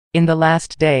In the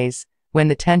last days, when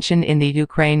the tension in the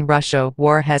Ukraine-Russia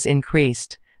war has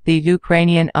increased, the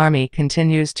Ukrainian army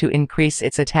continues to increase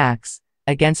its attacks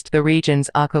against the regions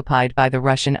occupied by the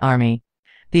Russian army.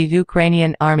 The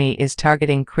Ukrainian army is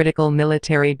targeting critical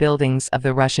military buildings of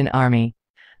the Russian army.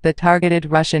 The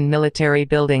targeted Russian military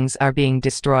buildings are being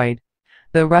destroyed.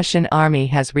 The Russian army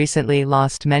has recently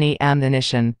lost many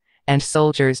ammunition and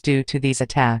soldiers due to these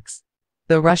attacks.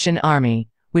 The Russian army,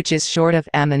 which is short of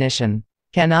ammunition,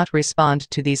 cannot respond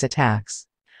to these attacks.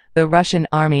 The Russian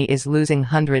army is losing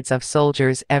hundreds of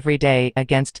soldiers every day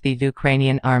against the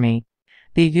Ukrainian army.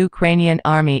 The Ukrainian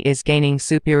army is gaining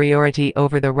superiority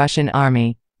over the Russian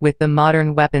army with the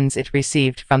modern weapons it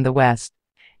received from the West.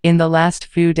 In the last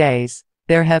few days,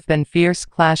 there have been fierce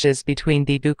clashes between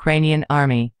the Ukrainian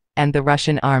army and the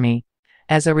Russian army.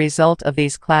 As a result of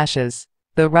these clashes,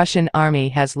 the Russian army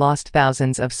has lost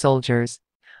thousands of soldiers.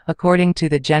 According to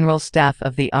the General Staff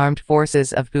of the Armed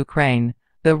Forces of Ukraine,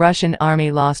 the Russian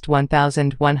army lost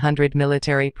 1,100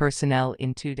 military personnel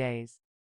in 2 days.